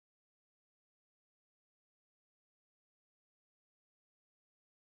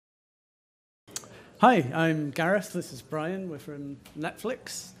Hi, I'm Gareth. This is Brian. We're from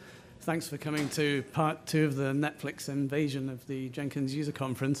Netflix. Thanks for coming to part 2 of the Netflix invasion of the Jenkins user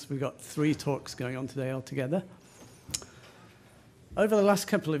conference. We've got 3 talks going on today altogether. Over the last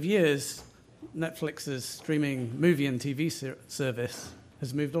couple of years, Netflix's streaming movie and TV service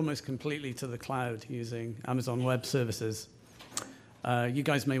has moved almost completely to the cloud using Amazon Web Services. You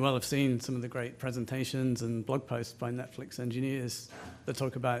guys may well have seen some of the great presentations and blog posts by Netflix engineers that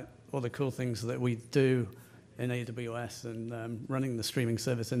talk about all the cool things that we do in AWS and running the streaming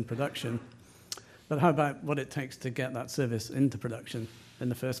service in production. But how about what it takes to get that service into production in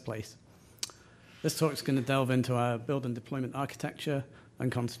the first place? This talk is going to delve into our build and deployment architecture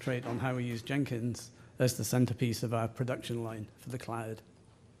and concentrate on how we use Jenkins as the centerpiece of our production line for the cloud.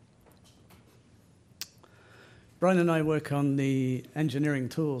 Brian and I work on the engineering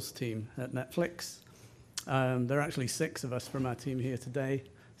tools team at Netflix. There are actually 6 of us from our team here today.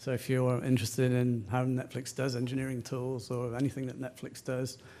 So if you're interested in how Netflix does engineering tools or anything that Netflix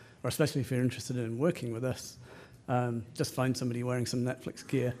does, or especially if you're interested in working with us, just find somebody wearing some Netflix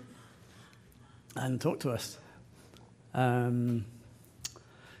gear and talk to us. Our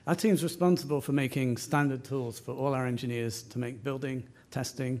team's responsible for making standard tools for all our engineers to make building,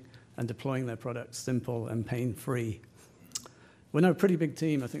 testing, and deploying their products simple and pain-free. We're now a pretty big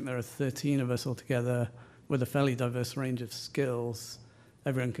team. I think there are 13 of us altogether with a fairly diverse range of skills.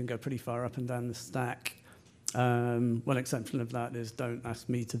 Everyone can go pretty far up and down the stack. One exception of that is don't ask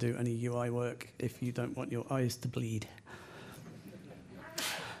me to do any UI work if you don't want your eyes to bleed.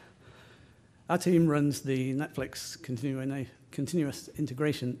 Our team runs the Netflix continuous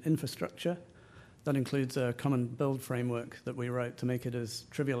integration infrastructure. That includes a common build framework that we wrote to make it as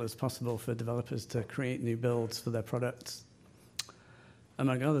trivial as possible for developers to create new builds for their products.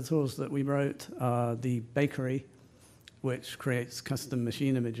 Among other tools that we wrote are the Bakery, which creates custom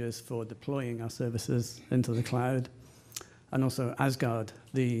machine images for deploying our services into the cloud, and also Asgard,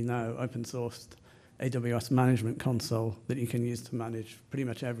 the now open-sourced AWS management console that you can use to manage pretty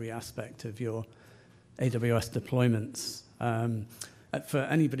much every aspect of your AWS deployments. For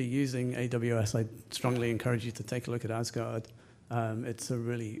anybody using AWS, I strongly encourage you to take a look at Asgard. It's a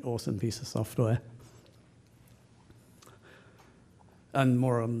really awesome piece of software. And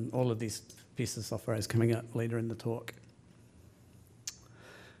more on all of these pieces of software is coming up later in the talk.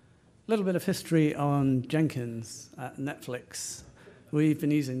 A little bit of history on Jenkins at Netflix. We've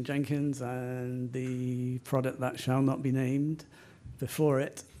been using Jenkins and the product that shall not be named before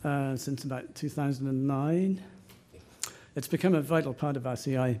it since about 2009. It's become a vital part of our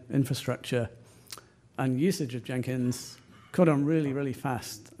CI infrastructure, and usage of Jenkins caught on really, really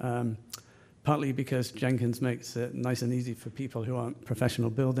fast, partly because Jenkins makes it nice and easy for people who aren't professional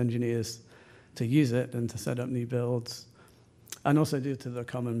build engineers to use it and to set up new builds, and also due to the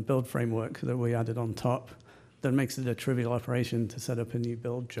common build framework that we added on top that makes it a trivial operation to set up a new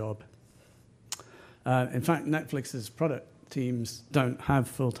build job. In fact, Netflix's product teams don't have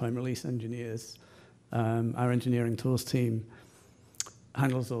full-time release engineers. Our engineering tools team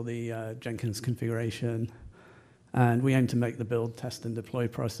handles all the Jenkins configuration, and we aim to make the build, test, and deploy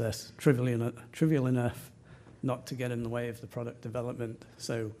process trivial enough not to get in the way of the product development,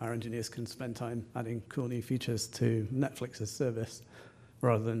 so our engineers can spend time adding cool new features to Netflix's service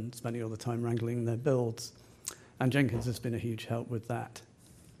rather than spending all the time wrangling their builds. And Jenkins has been a huge help with that.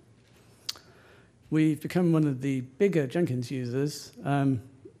 We've become one of the bigger Jenkins users,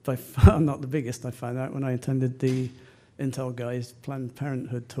 by far not the biggest, I found out when I attended the Intel guys' Planned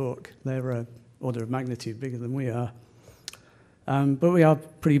Parenthood talk. They're an order of magnitude bigger than we are. But we are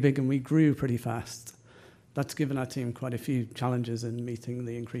pretty big and we grew pretty fast. That's given our team quite a few challenges in meeting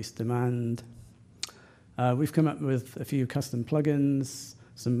the increased demand. We've come up with a few custom plugins,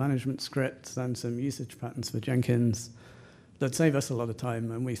 some management scripts, and some usage patterns for Jenkins that save us a lot of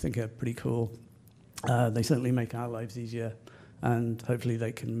time and we think are pretty cool. They certainly make our lives easier, and hopefully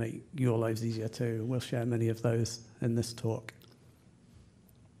they can make your lives easier too. We'll share many of those in this talk.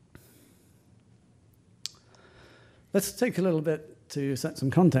 Let's take a little bit to set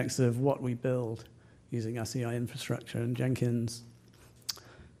some context of what we build using our CI infrastructure and Jenkins.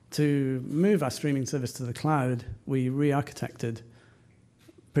 To move our streaming service to the cloud, we re-architected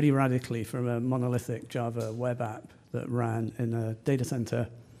pretty radically from a monolithic Java web app that ran in a data center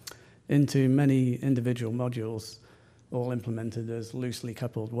into many individual modules, all implemented as loosely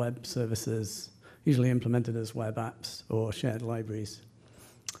coupled web services, usually implemented as web apps or shared libraries.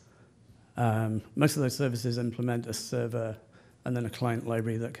 Most of those services implement a server and then a client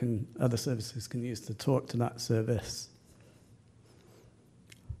library that other services can use to talk to that service.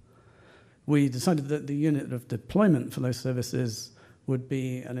 We decided that the unit of deployment for those services would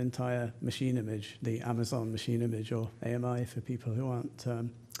be an entire machine image, the Amazon machine image, or AMI for people who aren't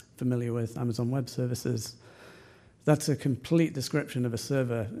familiar with Amazon Web Services. That's a complete description of a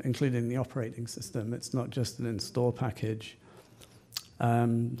server, including the operating system. It's not just an install package.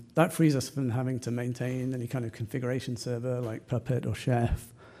 That frees us from having to maintain any kind of configuration server like Puppet or Chef,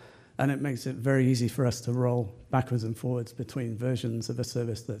 and it makes it very easy for us to roll backwards and forwards between versions of a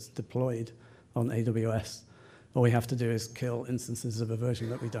service that's deployed on AWS. All we have to do is kill instances of a version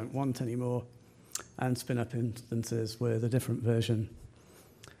that we don't want anymore and spin up instances with a different version.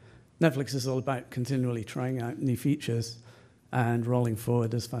 Netflix is all about continually trying out new features and rolling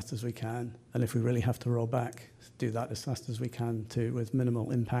forward as fast as we can. And if we really have to roll back, do that as fast as we can too, with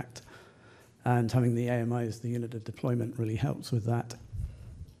minimal impact. And having the AMI as the unit of deployment really helps with that.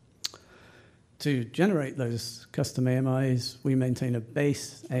 To generate those custom AMIs, we maintain a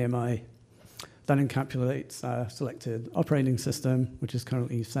base AMI that encapsulates our selected operating system, which is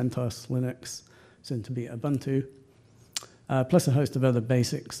currently CentOS, Linux, soon to be Ubuntu, plus a host of other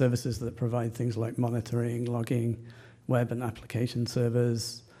basic services that provide things like monitoring, logging, web and application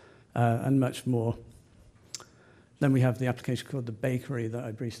servers, and much more. Then we have the application called the Bakery that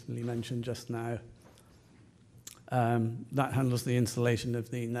I briefly mentioned just now. That handles the installation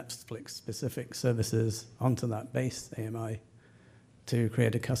of the Netflix-specific services onto that base AMI to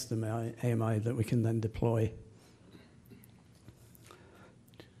create a custom AMI that we can then deploy.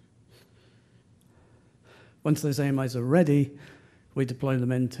 Once those AMIs are ready, we deploy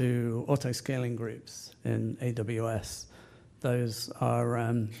them into auto-scaling groups in AWS. Those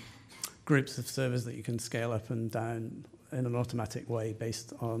are groups of servers that you can scale up and down in an automatic way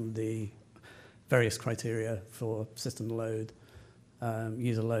based on the various criteria for system load,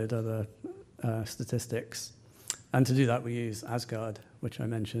 user load, other statistics. And to do that, we use Asgard, which I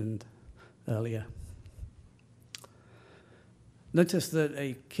mentioned earlier. Notice that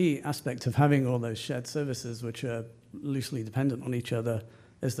a key aspect of having all those shared services, which are loosely dependent on each other,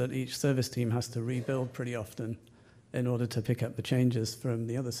 is that each service team has to rebuild pretty often in order to pick up the changes from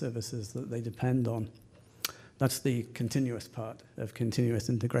the other services that they depend on. That's the continuous part of continuous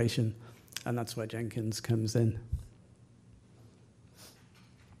integration, and that's where Jenkins comes in.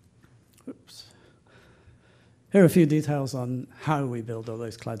 Oops. Here are a few details on how we build all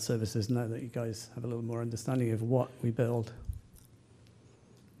those cloud services now that you guys have a little more understanding of what we build.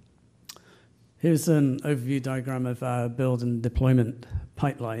 Here's an overview diagram of our build and deployment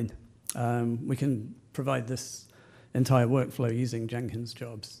pipeline. We can provide this entire workflow using Jenkins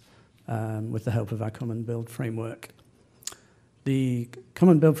jobs with the help of our common build framework. The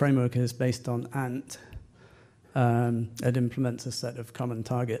common build framework is based on Ant. It implements a set of common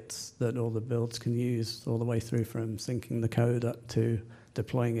targets that all the builds can use all the way through from syncing the code up to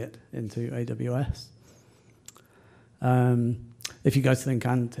deploying it into AWS. If you guys think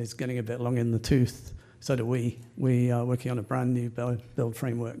Ant is getting a bit long in the tooth, so do we. We are working on a brand new build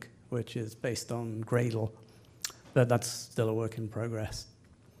framework, which is based on Gradle, but that's still a work in progress.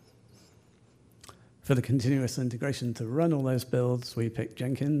 For the continuous integration to run all those builds, we picked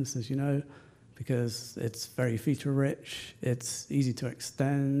Jenkins, as you know, because it's very feature-rich, it's easy to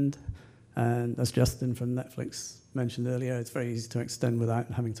extend, and as Justin from Netflix mentioned earlier, it's very easy to extend without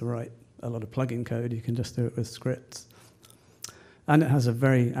having to write a lot of plugin code. You can just do it with scripts. And it has a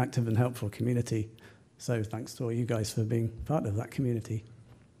very active and helpful community, so thanks to all you guys for being part of that community.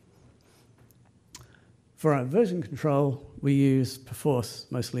 For our version control, we use Perforce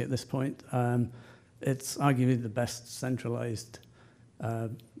mostly at this point. It's arguably the best centralized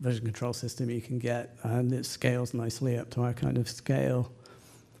version control system you can get, and it scales nicely up to our kind of scale.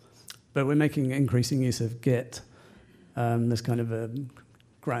 But we're making increasing use of Git. There's kind of a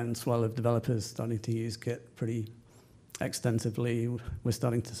groundswell of developers starting to use Git pretty extensively. We're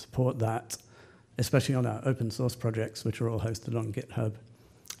starting to support that, especially on our open source projects, which are all hosted on GitHub.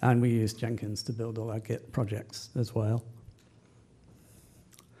 And we use Jenkins to build all our Git projects as well.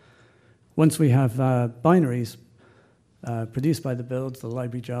 Once we have binaries produced by the builds, the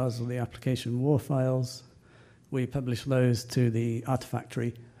library jars or the application war files, we publish those to the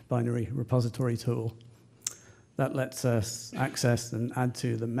Artifactory binary repository tool. That lets us access and add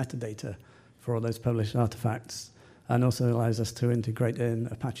to the metadata for all those published artifacts, and also allows us to integrate in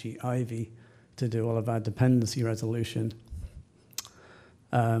Apache Ivy to do all of our dependency resolution.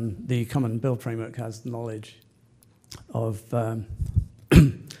 The common build framework has knowledge of the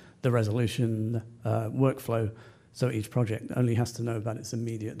resolution workflow, so each project only has to know about its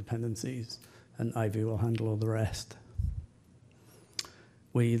immediate dependencies, and Ivy will handle all the rest.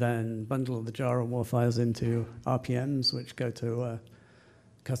 We then bundle the jar and war files into RPMs, which go to a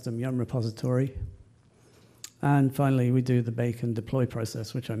custom Yum repository. And finally, we do the bake and deploy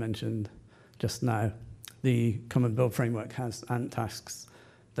process, which I mentioned just now. The Common Build Framework has Ant tasks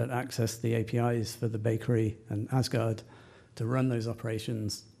that access the APIs for the bakery and Asgard to run those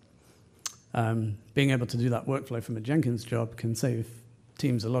operations. Being able to do that workflow from a Jenkins job can save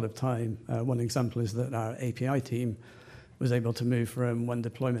teams a lot of time. One example is that our API team was able to move from one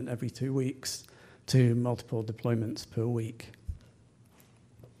deployment every 2 weeks to multiple deployments per week.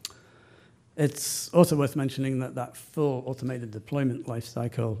 It's also worth mentioning that that full automated deployment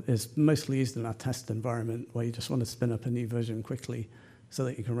lifecycle is mostly used in our test environment, where you just want to spin up a new version quickly so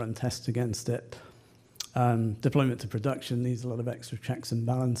that you can run tests against it. Deployment to production needs a lot of extra checks and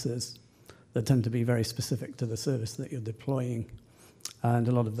balances that tend to be very specific to the service that you're deploying, and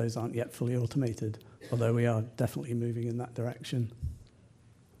a lot of those aren't yet fully automated, although we are definitely moving in that direction.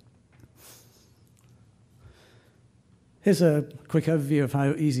 Here's a quick overview of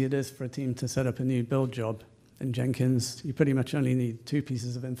how easy it is for a team to set up a new build job in Jenkins. You pretty much only need 2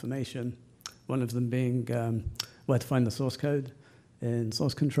 pieces of information, one of them being where to find the source code in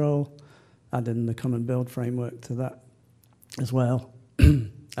source control, add in the Common Build Framework to that as well.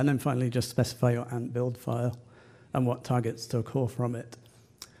 And then finally, just specify your Ant build file and what targets to call from it.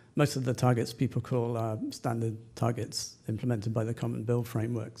 Most of the targets people call are standard targets implemented by the Common Build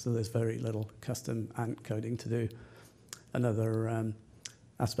Framework, so there's very little custom Ant coding to do. Another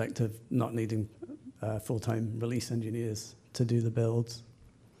aspect of not needing full-time release engineers to do the builds.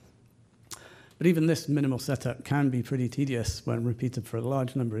 But even this minimal setup can be pretty tedious when repeated for a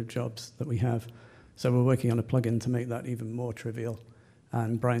large number of jobs that we have. So we're working on a plugin to make that even more trivial.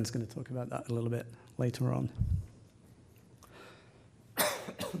 And Brian's going to talk about that a little bit later on.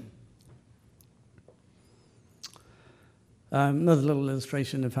 Another little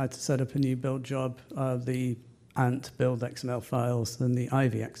illustration of how to set up a new build job are the Ant build XML files and the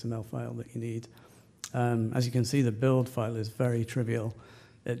Ivy XML file that you need. As you can see, the build file is very trivial.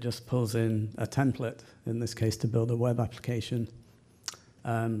 It just pulls in a template, in this case to build a web application.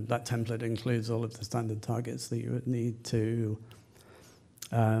 That template includes all of the standard targets that you would need to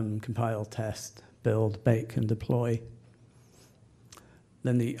compile, test, build, bake, and deploy.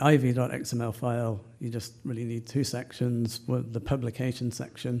 Then the ivy.xml file, you just really need 2 sections. The publication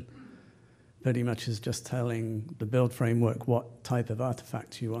section pretty much is just telling the build framework what type of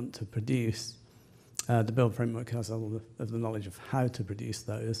artifacts you want to produce. The build framework has all of the knowledge of how to produce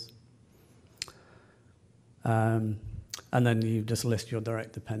those. And then you just list your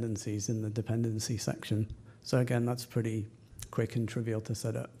direct dependencies in the dependency section. So again, that's pretty quick and trivial to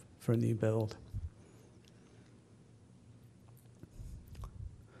set up for a new build.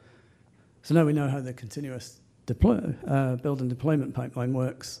 So now we know how the continuous build and deployment pipeline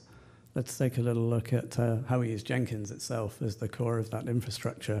works. Let's take a little look at how we use Jenkins itself as the core of that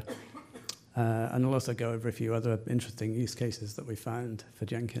infrastructure. And I'll also go over a few other interesting use cases that we found for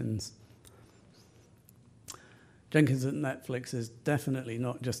Jenkins. Jenkins at Netflix is definitely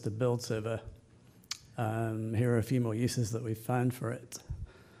not just a build server. Here are a few more uses that we've found for it.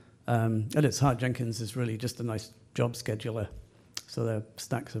 At its heart, Jenkins is really just a nice job scheduler. So there are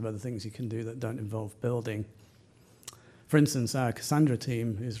stacks of other things you can do that don't involve building. For instance, our Cassandra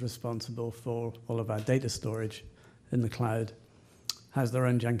team, who's responsible for all of our data storage in the cloud, has their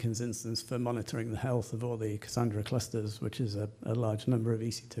own Jenkins instance for monitoring the health of all the Cassandra clusters, which is a large number of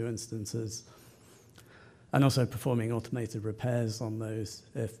EC2 instances, and also performing automated repairs on those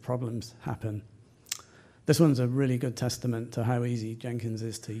if problems happen. This one's a really good testament to how easy Jenkins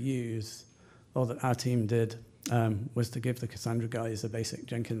is to use. All that our team did was to give the Cassandra guys a basic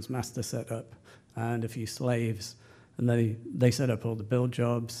Jenkins master setup and a few slaves, and they set up all the build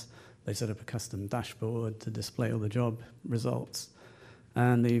jobs. They set up a custom dashboard to display all the job results,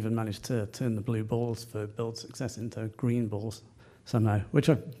 and they even managed to turn the blue balls for build success into green balls somehow, which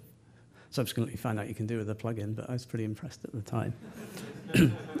I subsequently found out you can do with a plugin, but I was pretty impressed at the time.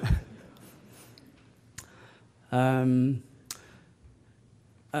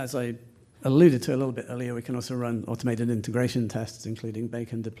 As I alluded to a little bit earlier, we can also run automated integration tests, including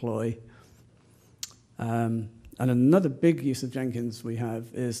bake and deploy. And another big use of Jenkins we have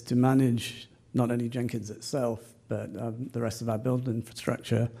is to manage not only Jenkins itself, but the rest of our build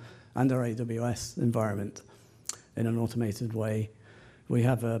infrastructure and our AWS environment in an automated way. We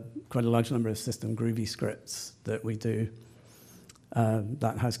have quite a large number of system Groovy scripts that we do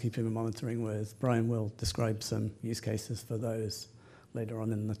that housekeeping and monitoring with. Brian will describe some use cases for those later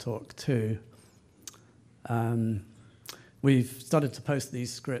on in the talk too. We've started to post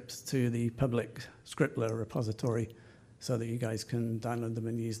these scripts to the public Scriptler repository so that you guys can download them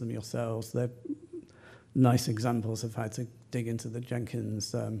and use them yourselves. They're nice examples of how to dig into the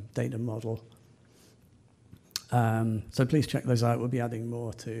Jenkins data model. So please check those out. We'll be adding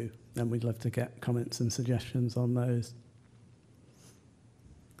more too, and we'd love to get comments and suggestions on those.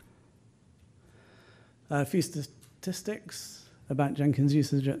 A few statistics about Jenkins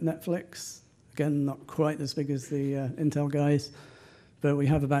usage at Netflix. Again, not quite as big as the Intel guys, but we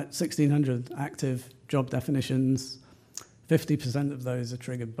have about 1,600 active job definitions. 50% of those are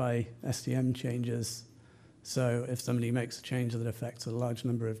triggered by STM changes. So if somebody makes a change that affects a large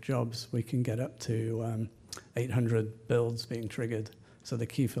number of jobs, we can get up to 800 builds being triggered. So the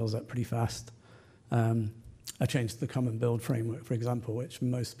queue fills up pretty fast. A change to the common build framework, for example, which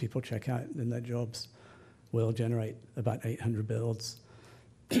most people check out in their jobs, will generate about 800 builds.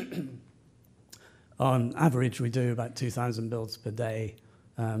 On average, we do about 2,000 builds per day.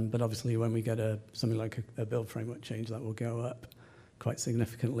 But obviously, when we get something like a build framework change, that will go up quite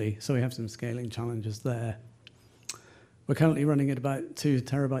significantly. So we have some scaling challenges there. We're currently running at about 2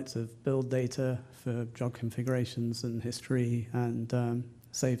 terabytes of build data for job configurations and history and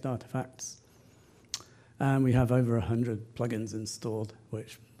saved artifacts. And we have over 100 plugins installed,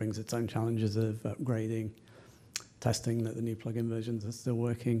 which brings its own challenges of upgrading, testing that the new plugin versions are still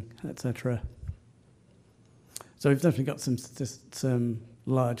working, etc. So we've definitely got some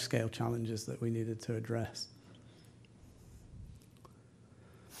large-scale challenges that we needed to address.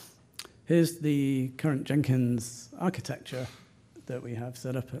 Here's the current Jenkins architecture that we have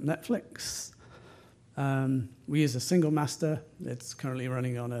set up at Netflix. We use a single master. It's currently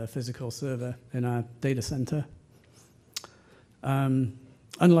running on a physical server in our data center.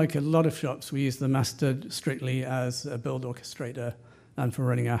 Unlike a lot of shops, we use the master strictly as a build orchestrator, and for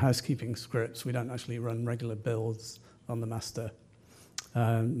running our housekeeping scripts, we don't actually run regular builds on the master,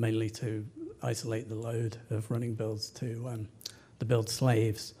 mainly to isolate the load of running builds to the build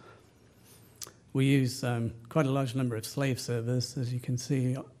slaves. We use quite a large number of slave servers, as you can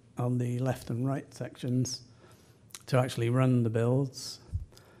see on the left and right sections, to actually run the builds.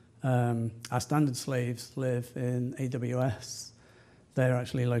 Our standard slaves live in AWS. They're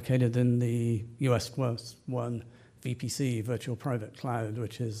actually located in the US One VPC, Virtual Private Cloud,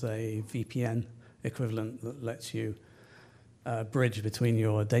 which is a VPN equivalent that lets you bridge between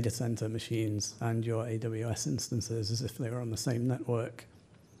your data center machines and your AWS instances as if they were on the same network.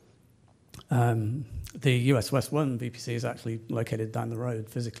 The US West 1 VPC is actually located down the road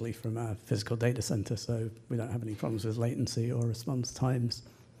physically from our physical data center, so we don't have any problems with latency or response times.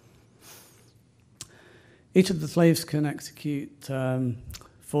 Each of the slaves can execute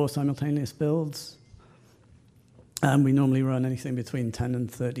 4 simultaneous builds, and we normally run anything between 10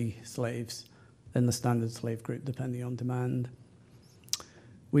 and 30 slaves in the standard slave group, depending on demand.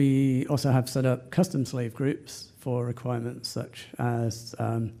 We also have set up custom slave groups for requirements such as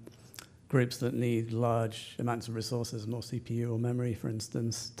groups that need large amounts of resources, more CPU or memory, for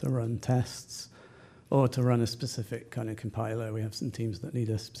instance, to run tests, or to run a specific kind of compiler. We have some teams that need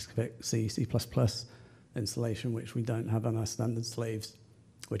a specific C, C++ installation, which we don't have on our standard slaves,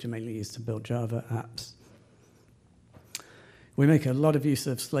 which are mainly used to build Java apps. We make a lot of use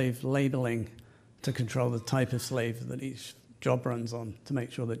of slave labeling to control the type of slave that each job runs on, to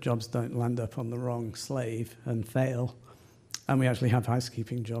make sure that jobs don't land up on the wrong slave and fail. And we actually have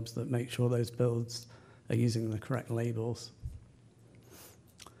housekeeping jobs that make sure those builds are using the correct labels.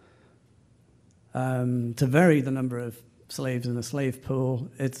 To vary the number of slaves in a slave pool,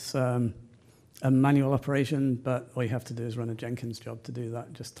 it's a manual operation, but all you have to do is run a Jenkins job to do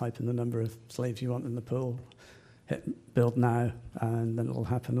that. Just type in the number of slaves you want in the pool, hit build now, and then it'll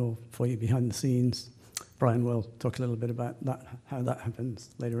happen all for you behind the scenes. Brian will talk a little bit about that, how that happens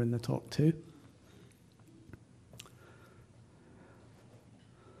later in the talk too.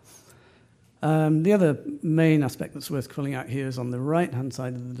 The other main aspect that's worth calling out here is on the right-hand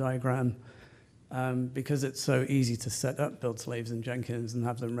side of the diagram. Because it's so easy to set up build slaves in Jenkins and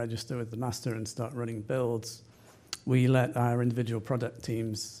have them register with the master and start running builds, we let our individual product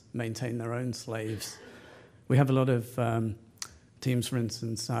teams maintain their own slaves. We have a lot of teams, for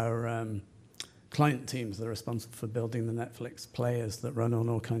instance, our client teams that are responsible for building the Netflix players that run on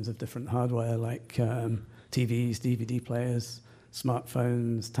all kinds of different hardware, like TVs, DVD players,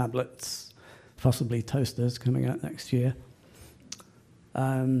 smartphones, tablets, possibly toasters coming out next year.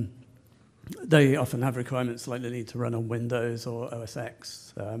 They often have requirements like they need to run on Windows or OS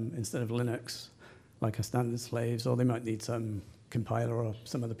X instead of Linux, like our standard slaves, or they might need some compiler or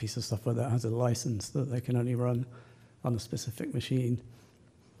some other piece of software that has a license that they can only run on a specific machine.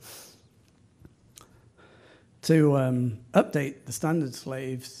 To update the standard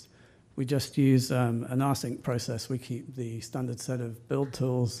slaves, we just use an rsync process. We keep the standard set of build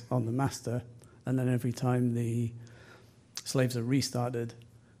tools on the master, and then every time the slaves are restarted,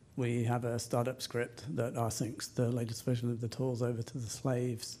 we have a startup script that asyncs the latest version of the tools over to the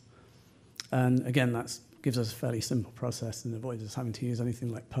slaves. And again, that gives us a fairly simple process and avoids us having to use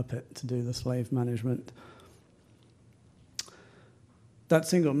anything like Puppet to do the slave management. That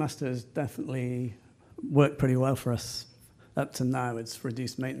single master has definitely worked pretty well for us up to now. It's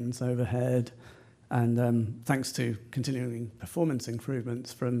reduced maintenance overhead, and thanks to continuing performance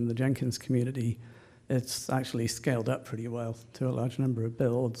improvements from the Jenkins community, it's actually scaled up pretty well to a large number of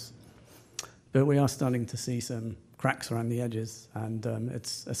builds. But we are starting to see some cracks around the edges, and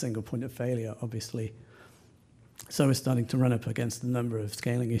it's a single point of failure, obviously. So we're starting to run up against a number of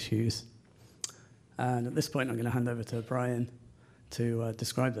scaling issues. And at this point, I'm going to hand over to Brian to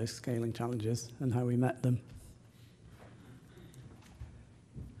describe those scaling challenges and how we met them.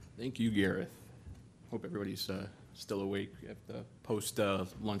 Thank you, Gareth. Hope everybody's still awake at the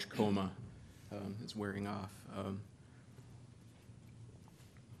post-lunch coma. It's wearing off. I'm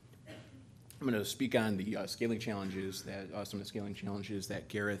going to speak on the scaling challenges some of the scaling challenges that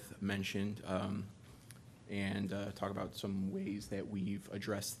Gareth mentioned, and talk about some ways that we've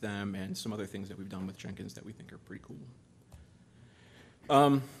addressed them and some other things that we've done with Jenkins that we think are pretty cool.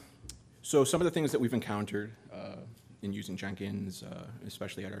 So some of the things that we've encountered in using Jenkins,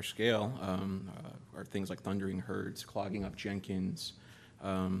 especially at our scale, are things like thundering herds, clogging up Jenkins,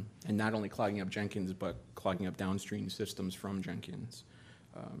 and not only clogging up Jenkins, but clogging up downstream systems from Jenkins.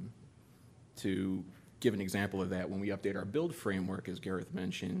 To give an example of that, when we update our build framework, as Gareth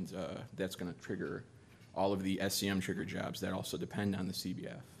mentioned, that's going to trigger all of the SCM trigger jobs that also depend on the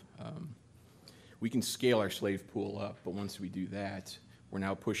CBF. We can scale our slave pool up, but once we do that, we're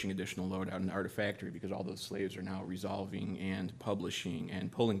now pushing additional load out in Artifactory because all those slaves are now resolving and publishing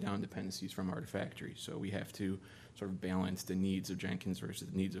and pulling down dependencies from Artifactory. So we have to sort of balance the needs of Jenkins versus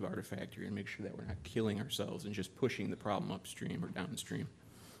the needs of Artifactory and make sure that we're not killing ourselves and just pushing the problem upstream or downstream.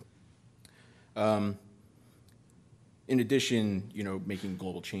 In addition, making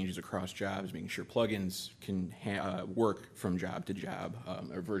global changes across jobs, making sure plugins can work from job to job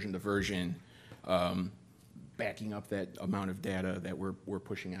or version to version, backing up that amount of data that we're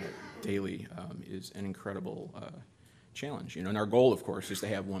pushing out daily is an incredible challenge. And our goal, of course, is to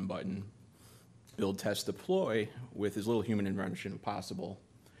have one button, build, test, deploy with as little human intervention as possible,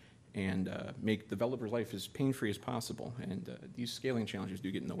 and make developers' life as pain-free as possible. And these scaling challenges do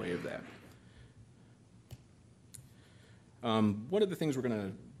get in the way of that. One of the things we're going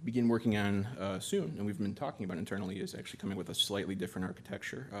to begin working on soon, and we've been talking about internally, is actually coming with a slightly different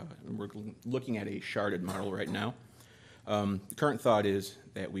architecture. And we're looking at a sharded model right now. The current thought is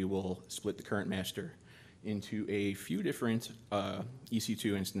that we will split the current master into a few different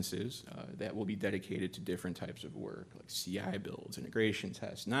EC2 instances that will be dedicated to different types of work, like CI builds, integration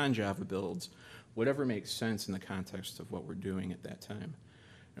tests, non-Java builds, whatever makes sense in the context of what we're doing at that time.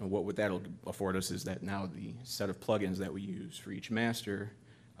 And what that'll afford us is that now the set of plugins that we use for each master,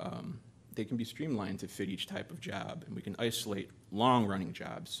 they can be streamlined to fit each type of job, and we can isolate long-running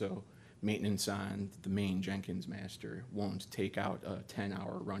jobs. So maintenance on the main Jenkins master won't take out a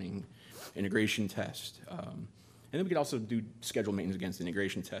 10-hour running integration test. And then we can also schedule maintenance against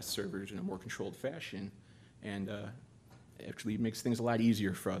integration test servers in a more controlled fashion, and actually makes things a lot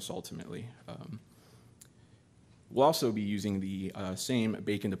easier for us ultimately. We'll also be using the same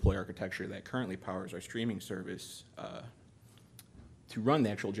bake and deploy architecture that currently powers our streaming service to run the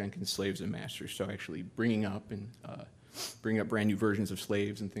actual Jenkins slaves and masters. So actually bringing up brand new versions of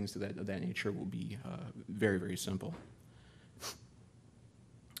slaves and things of that nature will be very, very simple.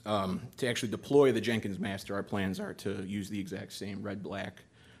 To actually deploy the Jenkins master, our plans are to use the exact same red-black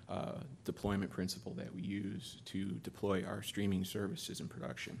deployment principle that we use to deploy our streaming services in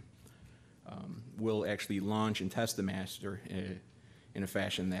production. We'll actually launch and test the master in a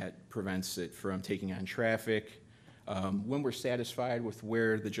fashion that prevents it from taking on traffic. When we're satisfied with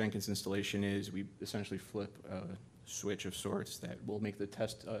where the Jenkins installation is, we essentially flip a switch of sorts that will make the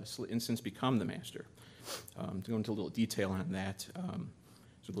test instance become the master. To go into a little detail on that,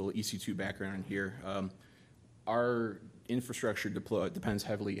 so a little EC2 background here. Our infrastructure depends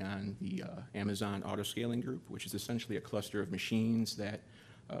heavily on the Amazon autoscaling group, which is essentially a cluster of machines that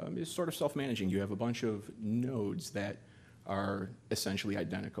is sort of self-managing. You have a bunch of nodes that are essentially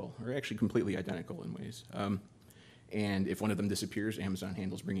identical, or actually completely identical in ways. And if one of them disappears, Amazon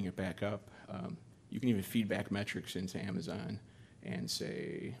handles bringing it back up. You can even feed back metrics into Amazon and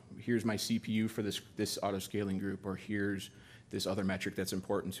say, here's my CPU for this auto-scaling group, or here's this other metric that's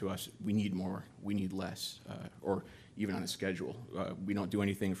important to us. We need more, we need less, or even on a schedule. We don't do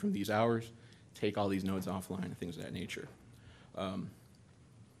anything from these hours, take all these nodes offline, and things of that nature.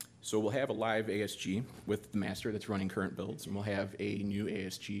 So we'll have a live ASG with the master that's running current builds, and we'll have a new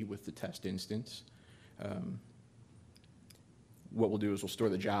ASG with the test instance. What we'll do is we'll store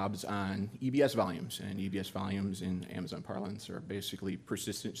the jobs on EBS volumes, and EBS volumes in Amazon parlance are basically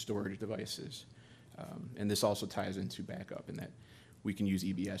persistent storage devices. And this also ties into backup in that we can use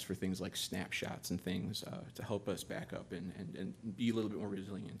EBS for things like snapshots and things to help us back up and be a little bit more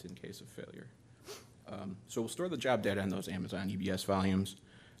resilient in case of failure. So we'll store the job data on those Amazon EBS volumes,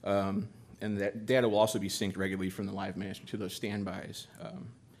 and that data will also be synced regularly from the live master to those standbys,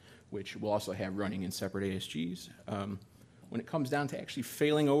 which we'll also have running in separate ASGs. When it comes down to actually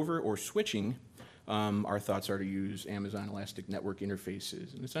failing over or switching, our thoughts are to use Amazon Elastic Network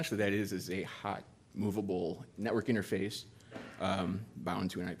Interfaces. And essentially that is a hot, movable network interface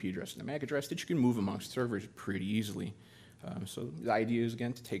bound to an IP address and a MAC address that you can move amongst servers pretty easily. So the idea is,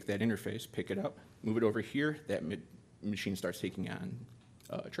 again, to take that interface, pick it up, move it over here, that machine starts taking on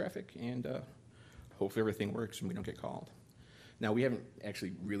traffic, and hopefully everything works and we don't get called. Now, we haven't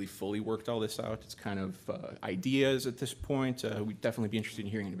actually really fully worked all this out. It's kind of ideas at this point. We'd definitely be interested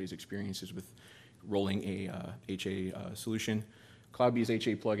in hearing anybody's experiences with rolling a HA solution. CloudBee's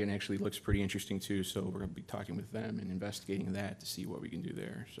HA plugin actually looks pretty interesting too, so we're going to be talking with them and investigating that to see what we can do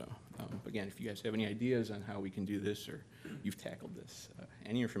there. So, again, if you guys have any ideas on how we can do this or you've tackled this,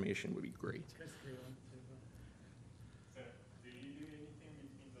 any information would be great. So, do you do anything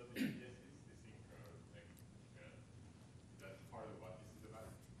between those ABSs? That's part of what this is about?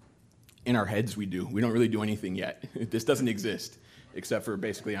 In our heads, we do. We don't really do anything yet. This doesn't exist, except for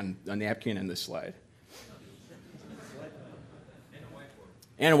basically on a napkin and this slide.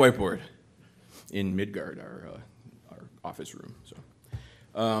 And a whiteboard in Midgard, our office room.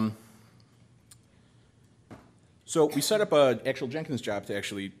 So we set up an actual Jenkins job to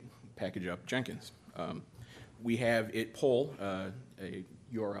actually package up Jenkins. We have it pull a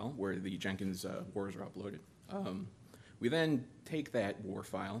URL where the Jenkins wars are uploaded. We then take that war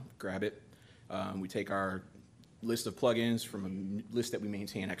file, grab it. We take our list of plugins from a list that we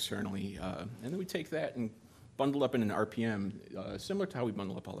maintain externally, and then we take that and bundle up in an RPM, similar to how we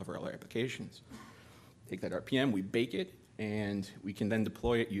bundle up all of our other applications. Take that RPM, we bake it, and we can then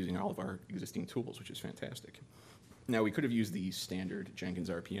deploy it using all of our existing tools, which is fantastic. Now, we could have used the standard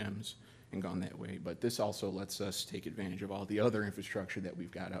Jenkins RPMs and gone that way, but this also lets us take advantage of all the other infrastructure that we've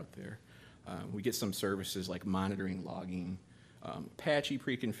got out there. We get some services like monitoring, logging, Apache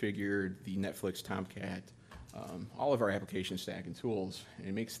pre-configured, the Netflix Tomcat, all of our application stack and tools, and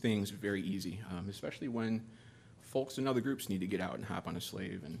it makes things very easy, especially when folks in other groups need to get out and hop on a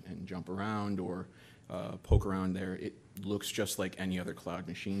slave and jump around or poke around there. It looks just like any other cloud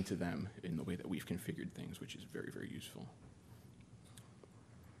machine to them in the way that we've configured things, which is very, very useful.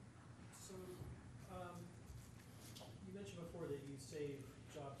 So you mentioned before that you save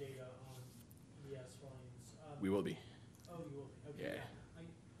job data on ES volumes. We will be. Oh, you will be. Okay. Yeah.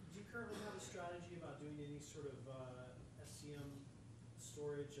 Do you currently have a strategy about doing any sort of SCM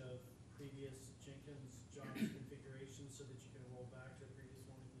storage of previous Jenkins jobs configurations so that you can roll back to the previous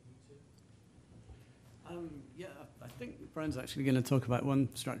one if you need to? Yeah, I think Fran's actually going to talk about one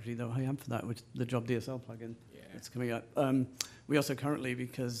strategy that I have for that, which is the job DSL plugin. Yeah. It's coming up. We also currently,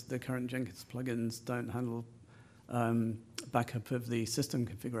 because the current Jenkins plugins don't handle backup of the system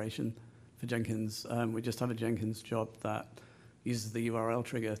configuration for Jenkins, we just have a Jenkins job that uses the URL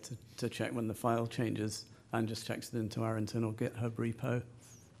trigger to check when the file changes and just checks it into our internal GitHub repo.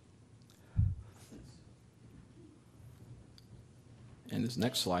 And this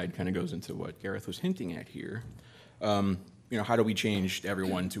next slide kind of goes into what Gareth was hinting at here. How do we change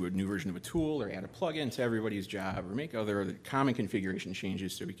everyone to a new version of a tool or add a plugin to everybody's job or make other common configuration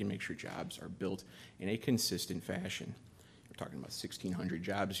changes so we can make sure jobs are built in a consistent fashion? We're talking about 1,600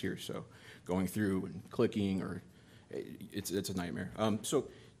 jobs here, so going through and clicking, or it's a nightmare.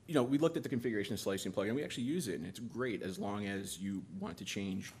 We looked at the configuration slicing plugin. We actually use it, and it's great as long as you want to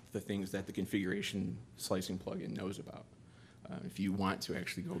change the things that the configuration slicing plugin knows about. If you want to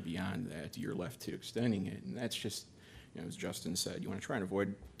actually go beyond that, you're left to extending it, and that's just, as Justin said, you want to try and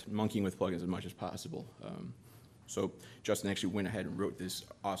avoid monkeying with plugins as much as possible. So Justin actually went ahead and wrote this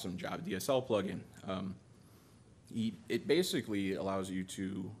awesome job DSL plugin. It basically allows you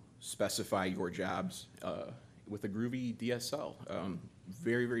to specify your jobs with a groovy DSL.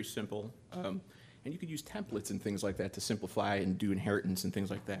 Very, very simple. And you could use templates and things like that to simplify and do inheritance and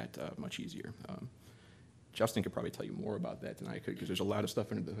things like that much easier. Justin could probably tell you more about that than I could because there's a lot of stuff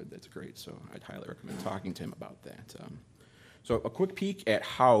under the hood that's great, so I'd highly recommend talking to him about that. So a quick peek at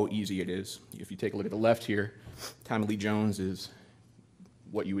how easy it is. If you take a look at the left here, Tommy Lee Jones is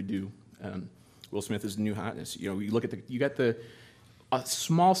what you would do. Will Smith is the new hotness. You look at you got the a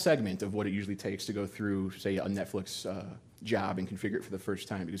small segment of what it usually takes to go through, say, a Netflix job and configure it for the first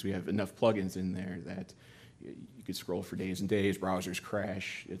time, because we have enough plugins in there that you could scroll for days and days, browsers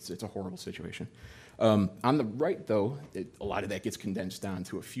crash. It's a horrible situation. On the right, though, a lot of that gets condensed down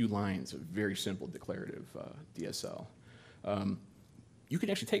to a few lines of very simple declarative DSL. You can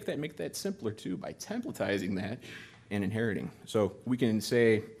actually take that and make that simpler, too, by templatizing that and inheriting. So we can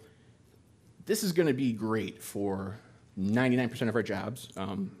say, this is going to be great for 99% of our jobs.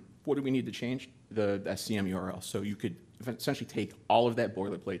 What do we need to change? The SCM URL. So you could essentially take all of that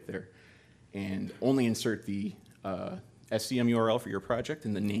boilerplate there and only insert the SCM URL for your project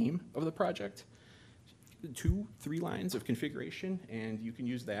and the name of the project. 2-3 lines of configuration, and you can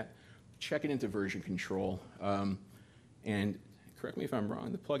use that. Check it into version control. And correct me if I'm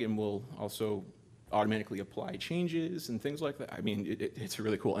wrong, the plugin will also automatically apply changes and things like that. I mean, it's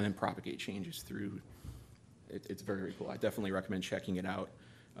really cool. And then propagate changes through. It's very, very cool. I definitely recommend checking it out.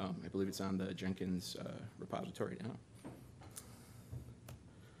 I believe it's on the Jenkins repository now.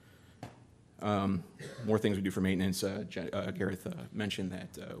 More things we do for maintenance. Gareth mentioned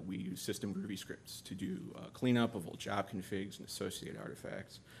that we use system Groovy scripts to do cleanup of old job configs and associated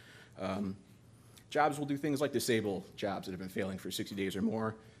artifacts. Jobs will do things like disable jobs that have been failing for 60 days or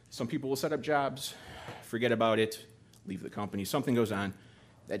more. Some people will set up jobs, forget about it, leave the company. Something goes on.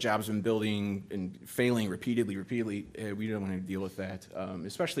 That job's been building and failing repeatedly. We don't want to deal with that,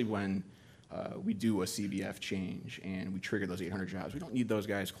 especially when we do a CBF change and we trigger those 800 jobs. We don't need those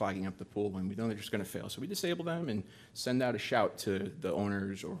guys clogging up the pool when we know they're just going to fail. So we disable them and send out a shout to the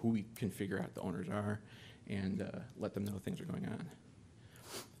owners, or who we can figure out the owners are, and let them know things are going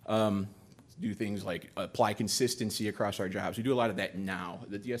on. Do things like apply consistency across our jobs. We do a lot of that now.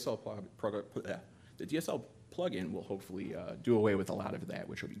 The DSL plugin will hopefully do away with a lot of that,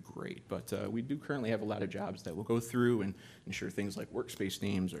 which will be great. But we do currently have a lot of jobs that will go through and ensure things like workspace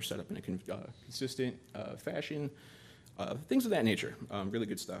names are set up in a consistent fashion, things of that nature. Really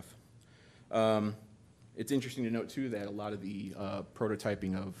good stuff. It's interesting to note, too, that a lot of the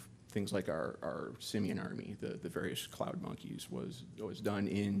prototyping of things like our Simian army, the various cloud monkeys, was done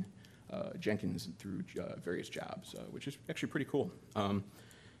in Jenkins through various jobs, which is actually pretty cool.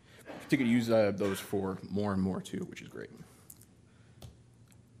 Continue to use those for more and more too, which is great.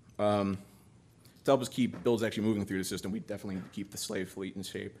 To help us keep builds actually moving through the system, we definitely need to keep the slave fleet in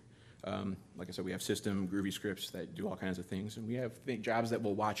shape. Like I said, we have system Groovy scripts that do all kinds of things, and we have jobs that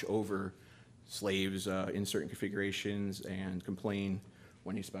will watch over slaves in certain configurations and complain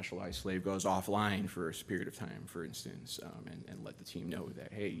when a specialized slave goes offline for a period of time, for instance, and let the team know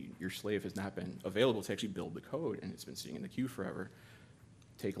that, hey, your slave has not been available to actually build the code, and it's been sitting in the queue forever.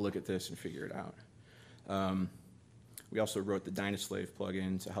 Take a look at this and figure it out. We also wrote the Dynaslave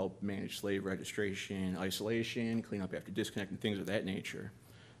plugin to help manage slave registration, isolation, clean up after disconnect, and things of that nature.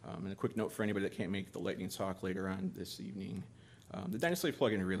 And a quick note for anybody that can't make the lightning talk later on this evening. The Dynaslave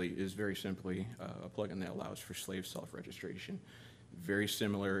plugin really is very simply a plugin that allows for slave self-registration. Very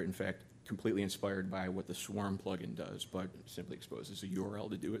similar, in fact, completely inspired by what the Swarm plugin does, but simply exposes a URL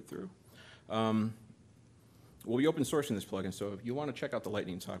to do it through. We'll be open sourcing this plugin, so if you want to check out the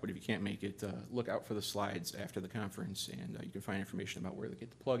lightning talk, but if you can't make it, look out for the slides after the conference, and you can find information about where to get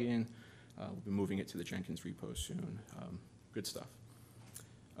the plugin. We'll be moving it to the Jenkins repo soon. Good stuff.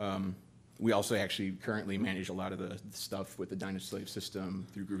 We also actually currently manage a lot of the stuff with the Dynaslave system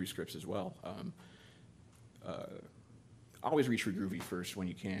through Groovy scripts as well. Always reach for Groovy first when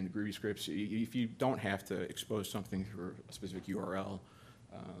you can. Groovy scripts, if you don't have to expose something through a specific URL,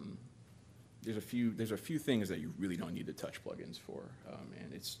 there's a few things that you really don't need to touch plugins for,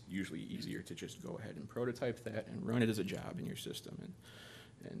 and it's usually easier to just go ahead and prototype that and run it as a job in your system.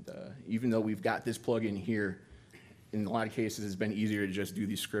 And even though we've got this plugin here, in a lot of cases it's been easier to just do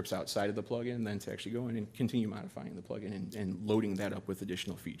these scripts outside of the plugin than to actually go in and continue modifying the plugin and loading that up with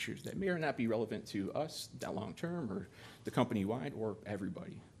additional features that may or not be relevant to us that long term, or the company-wide, or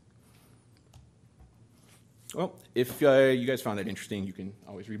everybody. Well, if you guys found that interesting, you can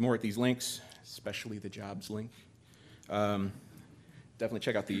always read more at these links, especially the jobs link. Definitely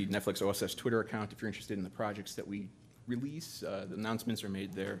check out the Netflix OSS Twitter account if you're interested in the projects that we release. The announcements are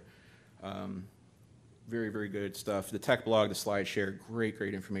made there. Very, very good stuff. The tech blog, the SlideShare,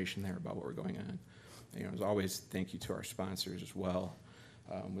 great information there about what we're going on. You know, as always, thank you to our sponsors as well.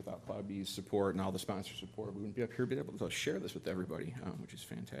 Without CloudBees support and all the sponsor support, we wouldn't be up here being able to share this with everybody, which is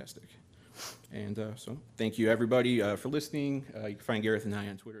fantastic. And so thank you, everybody, for listening. You can find Gareth and I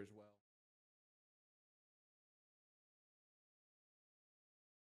on Twitter as well.